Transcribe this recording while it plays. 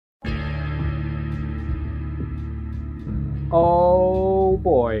Oh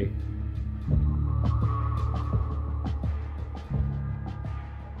boy.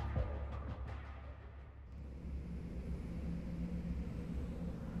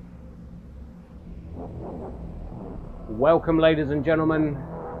 Welcome, ladies and gentlemen,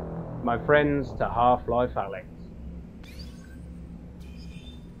 my friends, to Half-Life Alyx.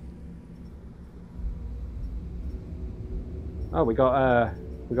 Oh, we got a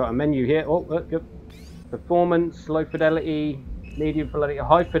menu here. Oh, good. Performance, low fidelity, medium fidelity,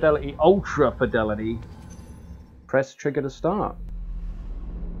 high fidelity, ultra fidelity. Press trigger to start.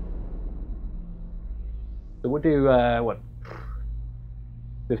 So we'll do what,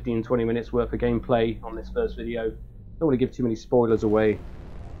 15-20 minutes worth of gameplay on this first video. Don't want to give too many spoilers away.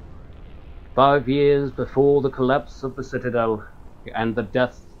 5 years before the collapse of the Citadel and the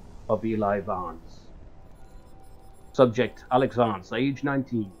death of Eli Vance. Subject, Alyx Vance, age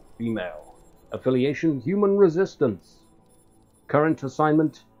 19, female. Affiliation, human resistance. Current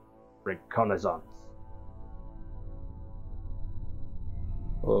assignment, reconnaissance.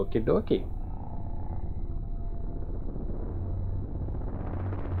 Okie dokie.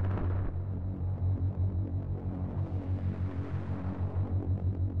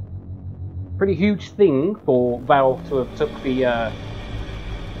 Pretty huge thing for Valve to have took the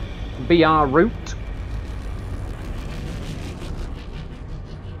VR route.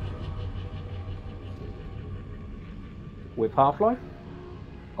 With Half-Life.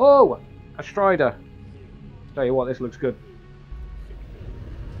 Oh, a Strider. Tell you what, this looks good.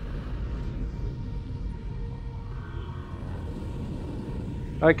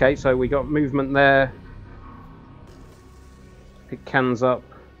 Okay, so we got movement there. Pick cans up.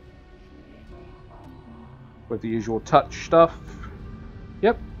 With the usual touch stuff.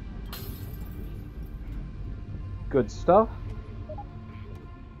 Yep. Good stuff.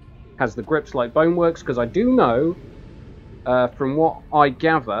 Has the grips like Boneworks, because I do know, from what I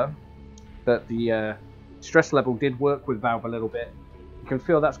gather, that the stress level did work with Valve a little bit. You can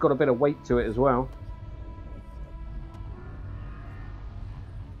feel that's got a bit of weight to it as well.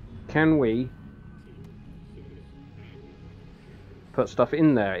 Can we put stuff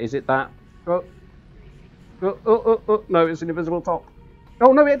in there? Is it that? Oh, no, it's an invisible top.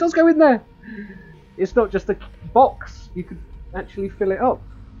 Oh no, it does go in there! It's not just a box, you could actually fill it up.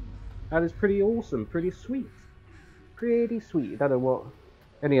 That is pretty awesome, pretty sweet. Pretty sweet. I don't know what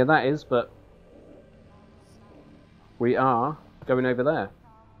any of that is, but we are going over there.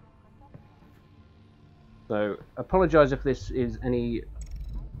 So, apologise if this is any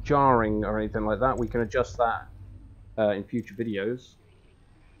jarring or anything like that. We can adjust that in future videos.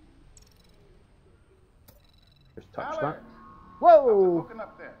 Just touch Alyx, that. Whoa!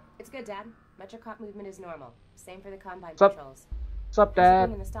 Up there? It's good, Dad. Metrocop movement is normal. Same for the Combine Sup? patrols. Sup,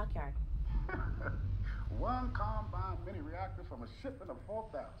 Dad? In the stockyard. One Combine mini reactor from a shipment of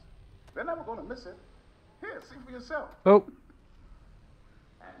 4,000. They're never going to miss it. Here, see for yourself. Oh.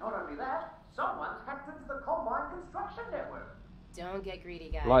 And not only that, someone's hacked into the Combine construction network. Don't get greedy,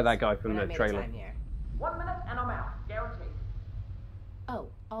 guys. Like that guy from We're the not trailer. made of time here. 1 minute and I'm out, guaranteed. Oh,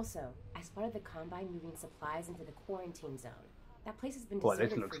 also, I spotted the Combine moving supplies into the quarantine zone. That place has been Boy,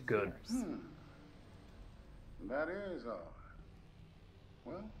 deserted this looks for good. years. That is odd.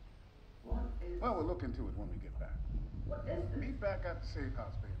 Well, What is... well, we'll look into it when we get back. What is this? Meet back at the safe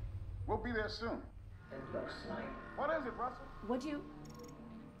house, baby. We'll be there soon. It looks like... What is it, Russell? Would you...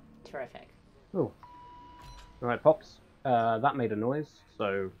 Terrific. Oh. Alright, Pops. That made a noise,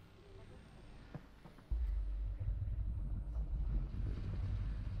 so...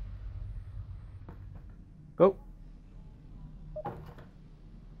 Oh.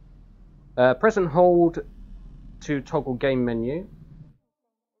 Press and hold to toggle game menu.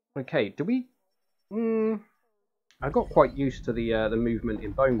 Okay, do we... I got quite used to the movement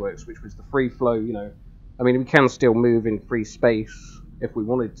in Boneworks, which was the free flow, you know. I mean, we can still move in free space if we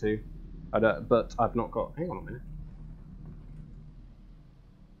wanted to. But I've not got... Hang on a minute.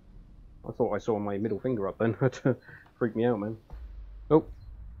 I thought I saw my middle finger up then. Freaked me out, man. Oh.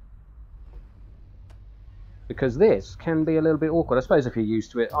 Because this can be a little bit awkward. I suppose if you're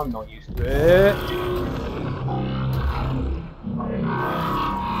used to it. I'm not used to it.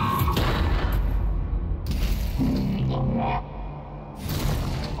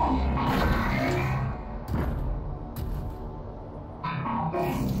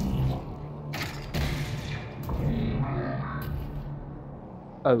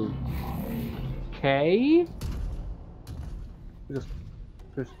 Okay.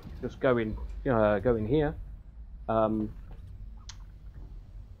 Just go in here. Let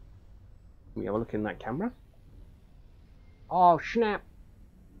me have a look in that camera. Oh snap!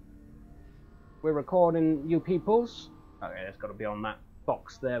 We're recording, you peoples. Okay, it's got to be on that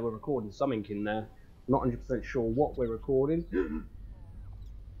box there. We're recording something in there. Not 100% sure what we're recording.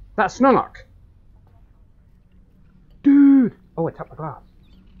 That's Snark! Dude! Oh, I tapped the glass.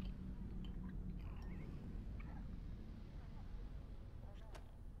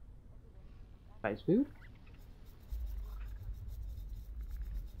 That is food?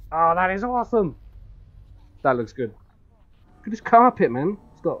 Oh, that is awesome! That looks good. Look at this carpet, man.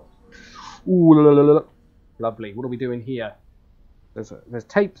 It's got... Ooh, la, la, la, la. Lovely. What are we doing here? There's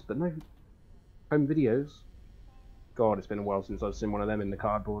tapes, but no home videos. God, it's been a while since I've seen one of them in the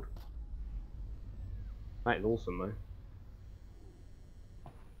cardboard. That is awesome, though.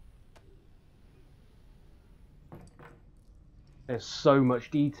 There's so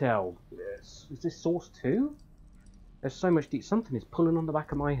much detail. Yes. Is this Source 2? There's so much detail. Something is pulling on the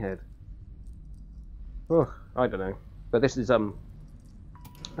back of my head. Ugh, I don't know. But this is, oh,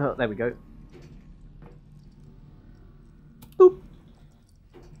 there we go. Boop.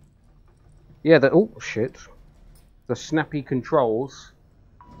 Yeah, oh, shit. The snappy controls.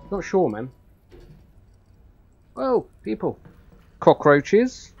 Not sure, man. Oh, people.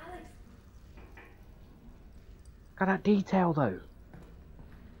 Cockroaches. Got that detail, though.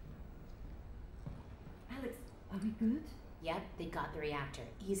 Alyx, are we good? Yep, they got the reactor.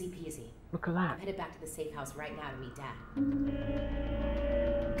 Easy peasy. Look at that. I'm headed back to the safe house right now to meet Dad.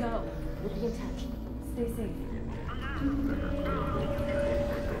 Go. We'll be in touch. Stay safe.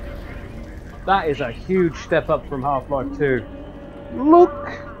 That is a huge step up from Half-Life 2.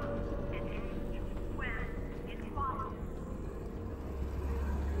 Look!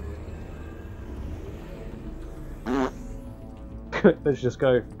 Let's just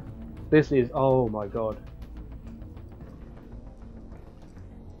go. This is... oh my god.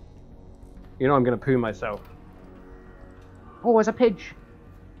 You know I'm going to poo myself. Oh, there's a pidge!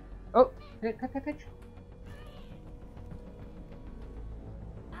 Oh, pidge.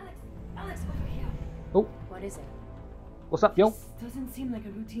 Alyx, over here. Oh, What is it? what's up, yo? This doesn't seem like a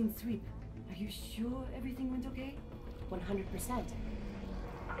routine sweep. Are you sure everything went okay? 100%.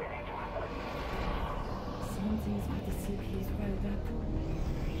 Something's with the CP's riled up.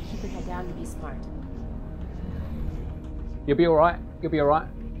 Keep your head down and be smart. You'll be alright. You'll be alright.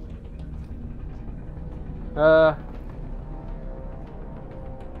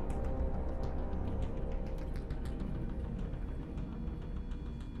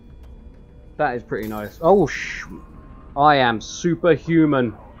 That is pretty nice. Oh, I am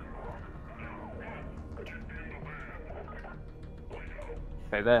superhuman.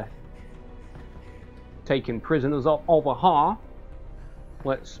 Okay, there. Taking prisoners up over here.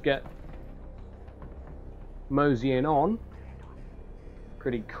 Let's get moseying on.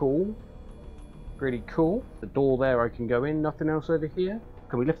 Pretty cool. Pretty cool. The door there I can go in. Nothing else over here.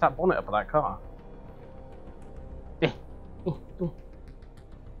 Can we lift that bonnet up of that car?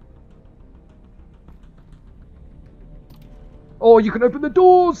 Oh, you can open the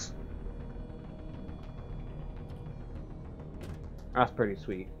doors! That's pretty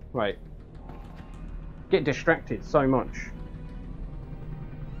sweet. Right. Get distracted so much.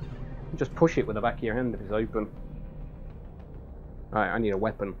 Just push it with the back of your hand if it's open. Alright, I need a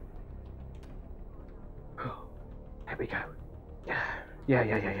weapon. There we go. Yeah.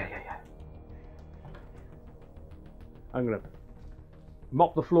 I'm gonna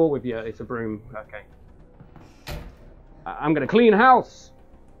mop the floor with you. It's a broom. Okay. I'm gonna clean house.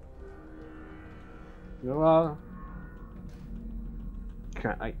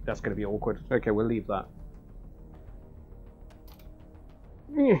 That's gonna be awkward. Okay, we'll leave that.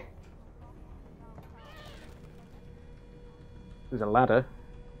 There's a ladder.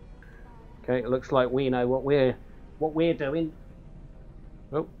 Okay, it looks like we know what we're doing.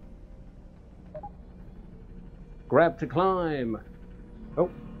 Oh. Grab to climb. Oh.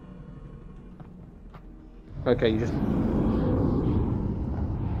 Okay, you just...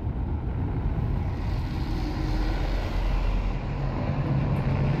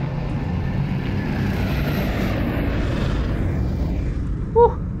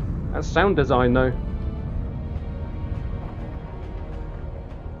 Whew. That's sound design, though.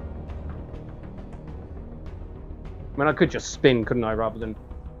 I mean, I could just spin, couldn't I, rather than...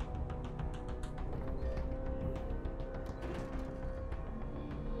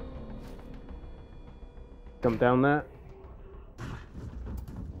 Jump down there.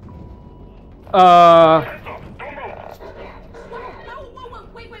 Whoa,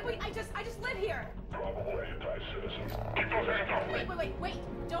 wait, I just live here. Wait,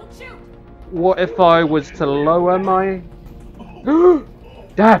 don't shoot. What if I was to lower my...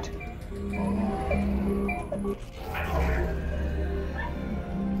 Dad!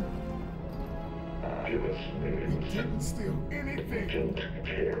 Didn't steal anything.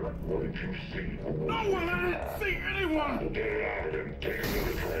 No one! I didn't see anyone!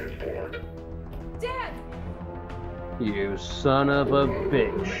 Dad! You son of a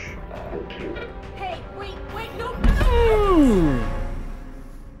bitch. Hey, wait, no!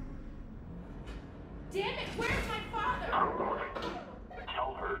 Damn it, where's my father?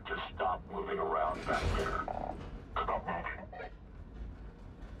 Tell her to stop moving around back there. Stop moving.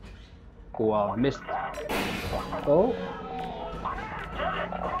 Oh, I missed. Oh.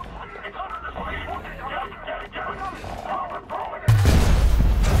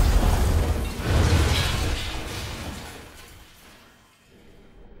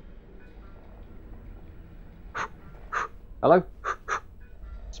 Hello?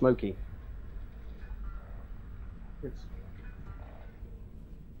 Smokey. It's...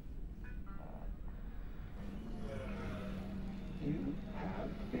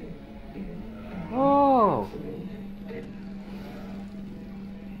 Oh!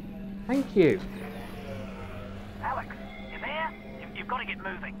 Thank you. Alyx, you there? You've got to get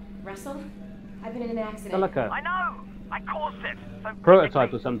moving. Russell? I've been in an accident. Celica. I know! I caused it! So Prototype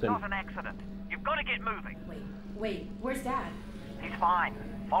technically, or something. It's not an accident. You've got to get moving. Wait, where's Dad? He's fine.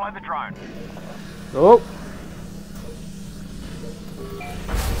 Follow the drone. Oh!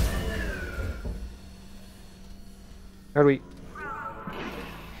 How do we...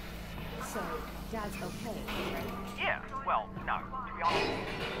 So, Dad's okay, right? Yeah, well, no. To be honest,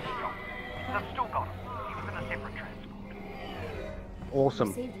 I've still got him. He was in a separate transport. Awesome.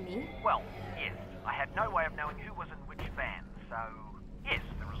 You saved me? Well, yes. I had no way of knowing who was in which van, so... Yes,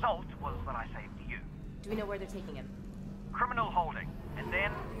 the result was that I saved you. Do we know where they're taking him? Criminal holding. And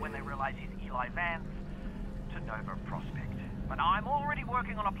then, when they realize he's Eli Vance, to Nova Prospect. But I'm already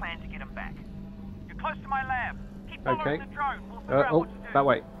working on a plan to get him back. You're close to my lab. Keep following Okay. the drone. We'll figure out Oh, what to do. that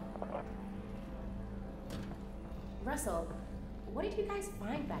way. Russell, what did you guys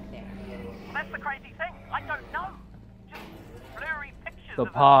find back there? Well, that's the crazy thing. I don't know. Just blurry pictures The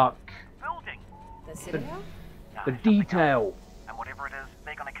of park. a building. The Citadel? No, The something else. detail. And whatever it is,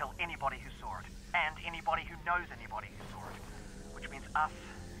 they're going to kill anybody who saw it. And anybody who knows anybody who saw it. Which means us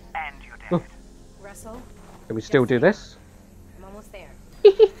and your dad. Russell, Can we still do this? I'm almost there.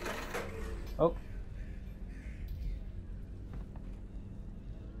 Oh.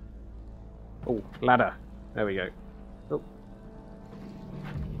 Oh, ladder. There we go. Oh.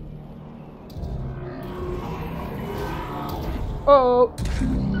 Oh!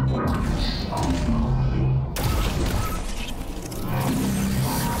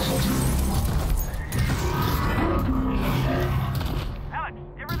 Alyx,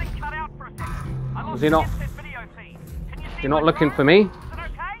 everything cut out for a second. I lost Was he not- the instant video feed. Can you see You're not my looking drone? for me? Is it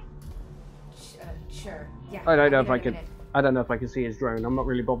okay? Sure. Yeah. I don't know I'll if be I there in could. a minute. I don't know if I can see his drone. I'm not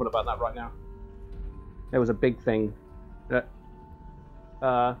really bothered about that right now. There was a big thing. That.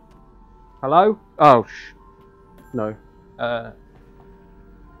 Hello? Oh, no.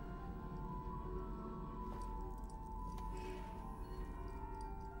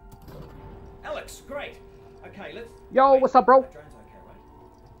 Alyx, great. Okay, let's. Yo, Wait, what's up, bro? the drone's okay,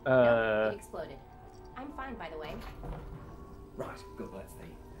 right? No, it exploded. I'm fine, by the way. Right, good. Well, that's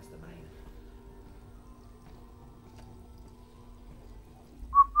the main.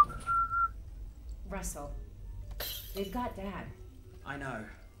 Russell, they've got Dad. I know.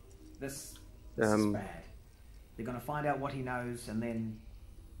 This is bad. They're gonna find out what he knows, and then,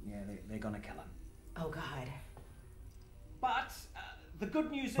 yeah, they're gonna kill him. Oh, God. But the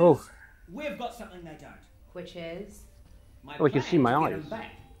good news is Oh. we've got something they don't. Which is? My Oh, you can plan see my to get eyes. him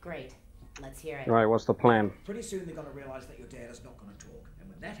back. Great. Let's hear it. Right, what's the plan? Pretty soon they're gonna realise that your dad is not gonna talk, and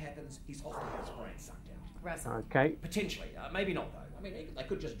when that happens, he's off to have his brain sucked out. Russell. Okay. Potentially, maybe not though. I mean, they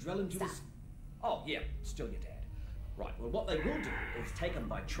could just drill into his. Oh yeah, still your dad. Right. Well, what they will do is take him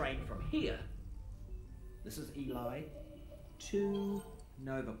by train from here. This is Eli to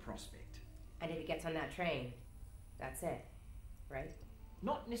Nova Prospect. And if he gets on that train, that's it, right?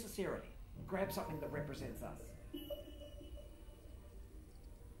 Not necessarily. Grab something that represents us.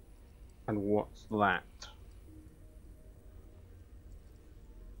 And what's that?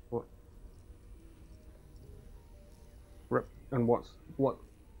 What? And what's what?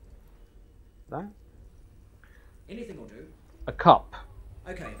 That? Anything will do. A cup.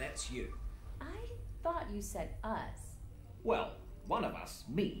 Okay, that's you. I thought you said us. Well, one of us,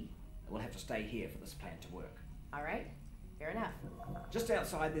 me, will have to stay here for this plan to work. All right, fair enough. Just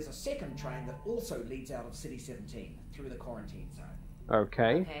outside, there's a second train that also leads out of City 17 through the quarantine zone.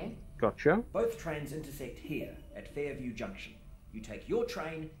 Okay. Okay. Gotcha. Both trains intersect here at Fairview Junction. You take your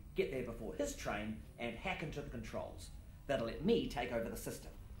train, get there before his train, and hack into the controls. That'll let me take over the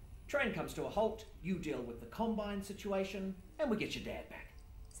system. Train comes to a halt, you deal with the Combine situation, and we get your dad back.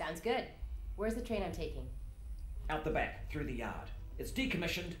 Sounds good. Where's the train I'm taking? Out the back, through the yard. It's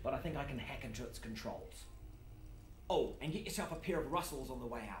decommissioned, but I think I can hack into its controls. Oh, and get yourself a pair of Russells on the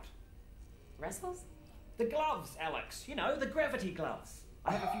way out. Russells? The gloves, Alyx. You know, the gravity gloves.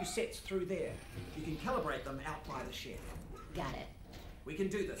 I have a few sets through there. You can calibrate them out by the shed. Got it. We can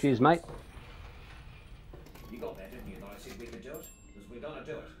do this. Cheers, mate. You got that, didn't you? That I said we could do it? Because we're gonna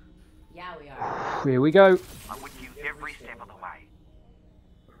do it. Yeah, we are. Here we go. I'm with you every step of the way.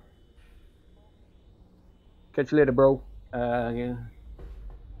 Catch you later, bro. Yeah.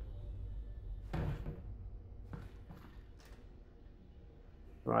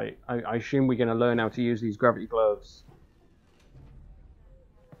 Right, I assume we're going to learn how to use these gravity gloves.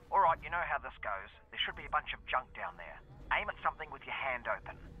 Alright, you know how this goes. There should be a bunch of junk down there. Aim at something with your hand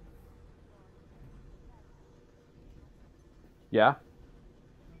open. Yeah?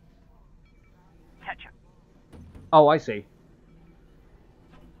 Catch it. Oh, I see.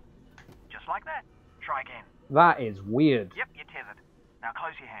 Just like that. Try again. That is weird. Yep, you're tethered. Now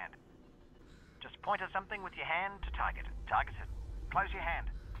close your hand. Just point at something with your hand to target it. Target it. Close your hand.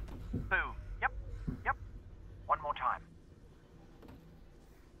 Boom. Yep. Yep. One more time.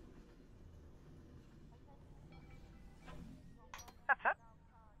 That's it.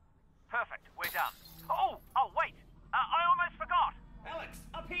 Perfect. We're done. Oh, wait. I almost forgot. Alyx,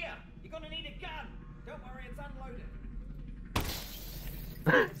 up here! You're gonna need a gun! Don't worry, it's unloaded.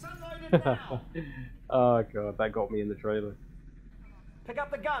 It's unloaded now! Oh god, that got me in the trailer. Pick up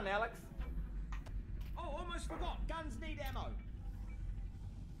the gun, Alyx. Oh, almost forgot. Guns need ammo.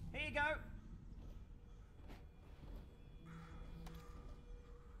 Here you go.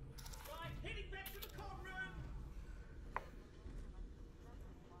 Right, heading back to the comm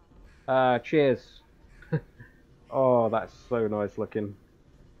room. Cheers. Oh, that's so nice looking.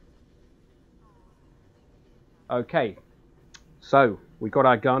 Okay, so we got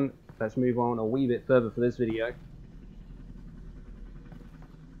our gun. Let's move on a wee bit further for this video.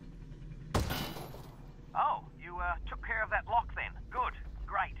 Oh, you took care of that lock then. Good.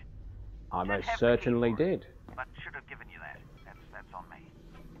 Great. I Didn't most have the key certainly for it, did. But should have given you that. That's on me.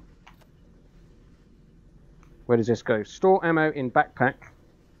 Where does this go? Store ammo in backpack.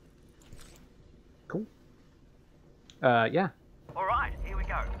 Cool. Yeah. Alright, here we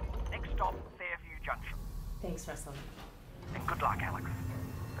go. Next stop, Fairview Junction. Thanks, Russell. And good luck, Alyx.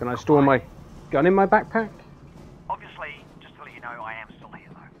 Can I store my gun in my backpack? Obviously, just to let you know, I am still here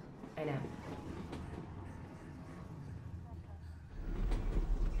though. I know.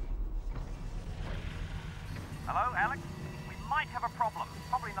 Hello, Alyx? We might have a problem.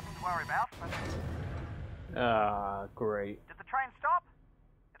 Probably nothing to worry about, but... Great. Did the train stop?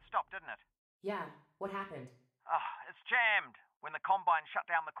 It stopped, didn't it? Yeah, what happened? It's jammed. When the Combine shut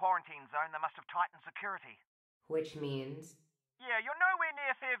down the quarantine zone, they must have tightened security. Which means? Yeah, you're nowhere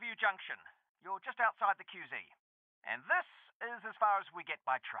near Fairview Junction. You're just outside the QZ. And this is as far as we get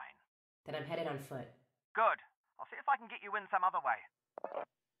by train. Then I'm headed on foot. Good. I'll see if I can get you in some other way.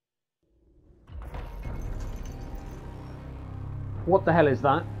 What the hell is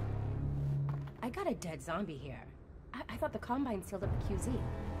that? I got a dead zombie here. I thought the Combine sealed up the QZ.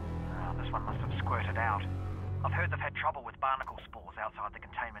 This one must have squirted out. I've heard they've had trouble with barnacle spores outside the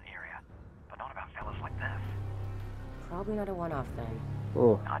containment area. But not about fellas like this. Probably not a one-off then.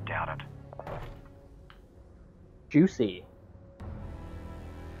 Oh, I doubt it. juicy.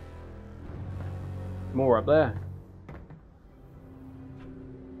 More up there.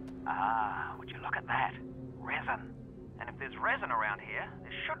 Would you look at that? Resin. And if there's resin around here,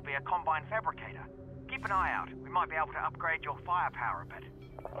 there should be a Combine fabricator. Keep an eye out. We might be able to upgrade your firepower a bit.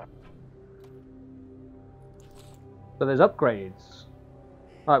 So there's upgrades.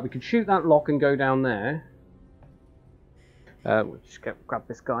 Alright, we could shoot that lock and go down there. We'll just grab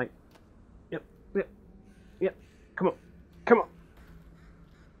this guy. Yep. Come on.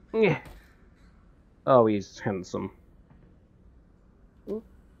 Yeah. Oh, he's handsome. Sure.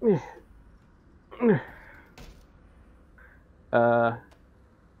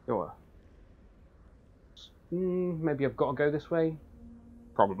 Maybe I've got to go this way?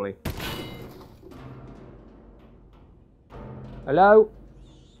 Probably. Hello?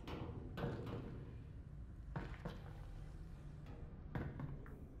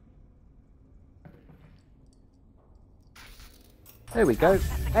 There we go.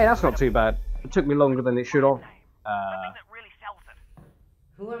 Hey, that's not too bad. It took me longer than it should have. Something that really sells it.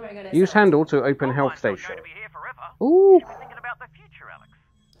 Who am I gonna Use sell? handle to open health Combine's not station. going to be here forever. Ooh. You should be thinking about the future, Alyx.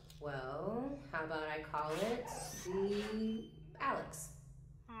 Well, how about I call it the Alyx?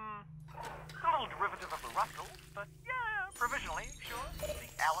 A little derivative of the Russells. but yeah, provisionally, sure. The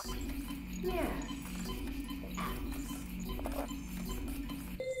Alyx. Yeah.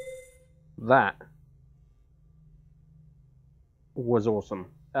 That was awesome.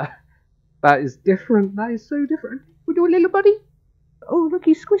 That is different. That is so different. We do a little buddy. Oh, look,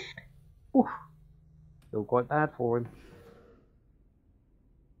 he's squished. Oof. Feel quite bad for him.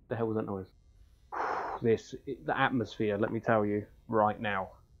 The hell was that noise? The atmosphere, let me tell you, right now.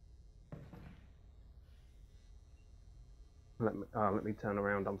 Let me turn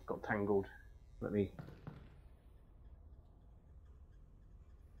around. I've got tangled. Let me.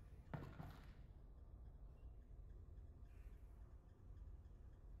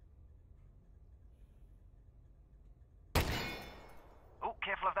 Oh,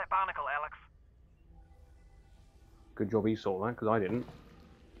 careful of that barnacle, Alyx. Good job he saw that, because I didn't.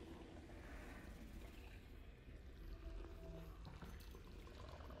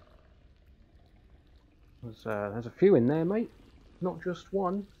 There's a few in there, mate. Not just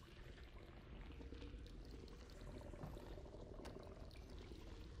one.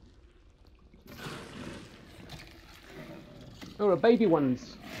 Oh, the baby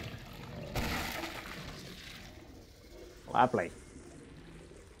ones. Lovely.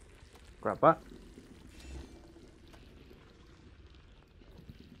 Grab that.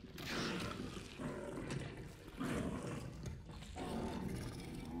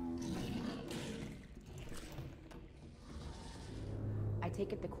 I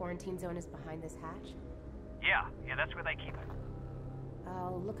take it the quarantine zone is behind this hatch? Yeah, that's where they keep it.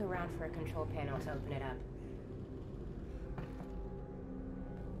 I'll look around for a control panel to open it up.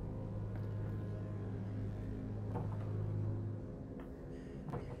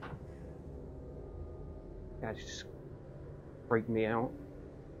 Yeah, just freaked me out.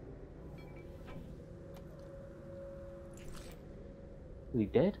 Is he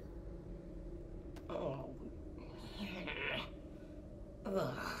dead?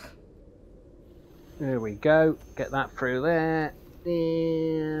 There we go. Get that through there.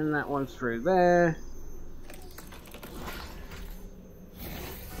 And that one's through there.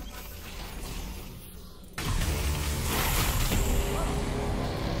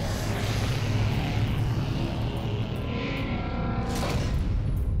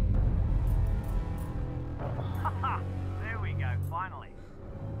 There we go, finally.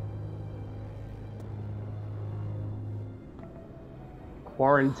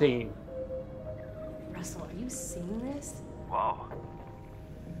 Quarantine. Russell, are you seeing this? Whoa.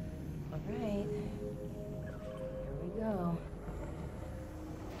 Alright. Here we go.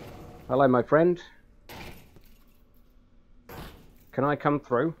 Hello, my friend. Can I come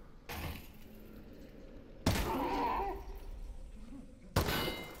through?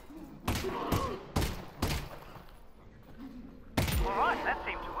 Alright, that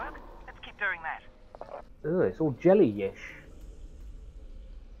seemed to work. Let's keep doing that. Ugh, it's all jelly-ish.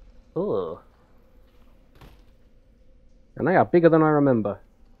 Ugh. And they are bigger than I remember.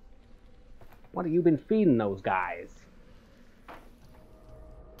 What have you been feeding those guys?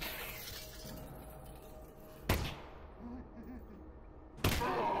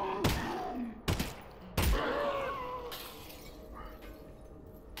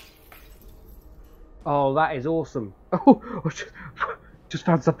 Oh, that is awesome. Oh, just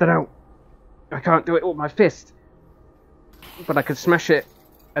found something out. I can't do it with my fist. But I can smash it,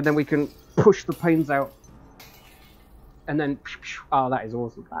 and then we can push the panes out. And then, oh, that is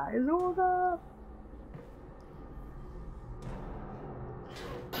awesome. That is awesome.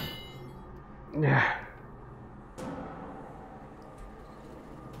 Yeah.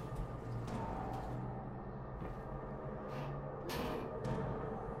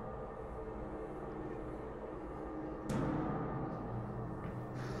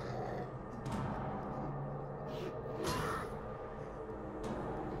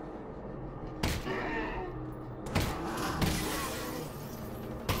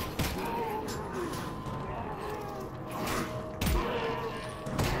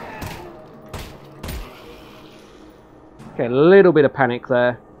 Okay, a little bit of panic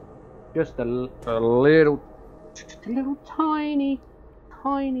there. Just a little tiny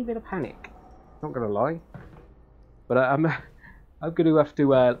bit of panic. Not gonna lie. But I'm going to have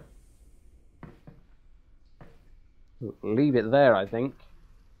to leave it there, I think.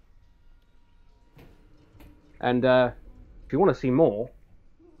 And if you want to see more,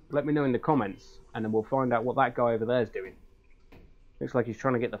 let me know in the comments, and then we'll find out what that guy over there is doing. Looks like he's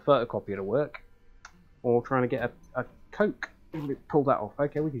trying to get the photocopier to work, or trying to get a Coke. Pull that off.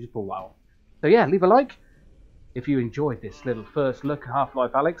 Okay, we can just pull that off. So yeah, leave a like if you enjoyed this little first look at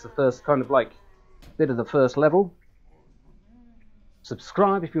Half-Life Alyx, the first kind of like bit of the first level.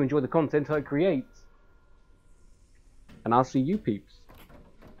 Subscribe if you enjoy the content I create. And I'll see you peeps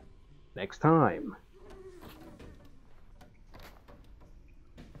next time.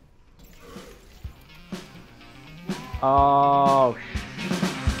 Oh,